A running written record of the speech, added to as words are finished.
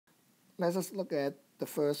Let us look at the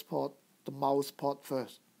first port, the mouse port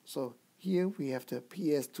first. So here we have the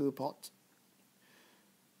PS2 port.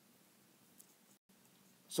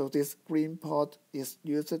 So this green port is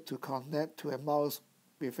used to connect to a mouse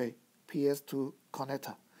with a PS2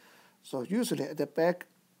 connector. So usually at the back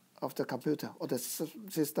of the computer or the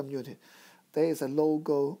system unit, there is a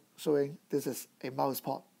logo showing this is a mouse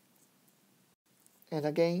port. And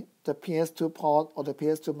again, the PS2 port or the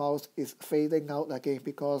PS2 mouse is fading out again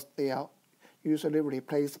because they are usually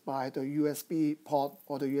replaced by the USB port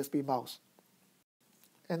or the USB mouse.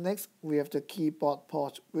 And next, we have the keyboard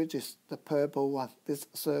port, which is the purple one, this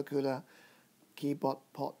circular keyboard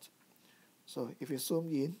port. So if you zoom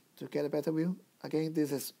in to get a better view, again,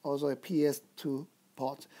 this is also a PS2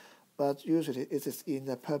 port, but usually it is in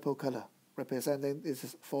the purple color, representing this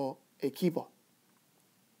is for a keyboard.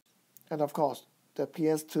 And of course, the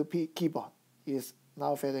PS2 keyboard is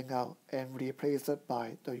now fading out and replaced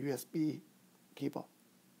by the USB keyboard.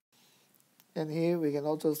 And here we can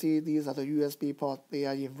also see these are the USB ports. They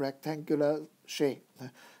are in rectangular shape.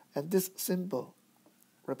 And this symbol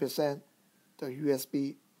represents the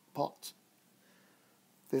USB port.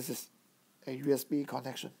 This is a USB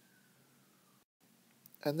connection.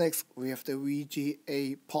 And next we have the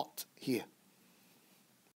VGA port here.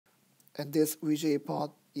 And this VGA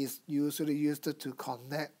port is usually used to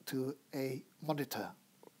connect to a monitor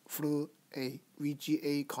through a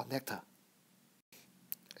VGA connector.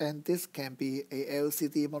 And this can be a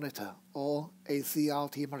LCD monitor or a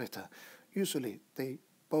CRT monitor. Usually they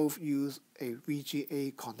both use a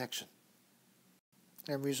VGA connection.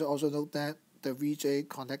 And we should also note that the VGA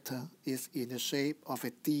connector is in the shape of a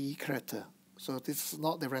D character. So this is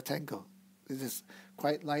not a rectangle. This is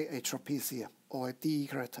quite like a trapezium or a D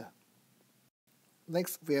character.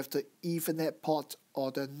 Next, we have the Ethernet port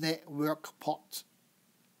or the network port.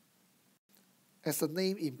 As the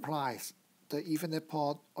name implies, the Ethernet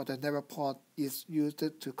port or the network port is used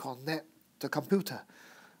to connect the computer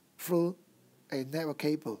through a network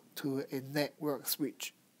cable to a network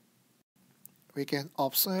switch. We can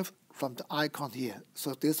observe from the icon here,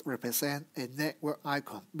 so this represents a network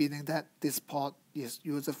icon, meaning that this port is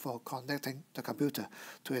used for connecting the computer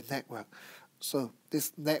to a network. So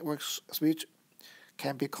this network switch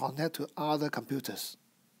can be connected to other computers.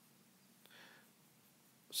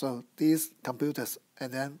 So these computers,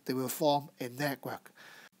 and then they will form a network.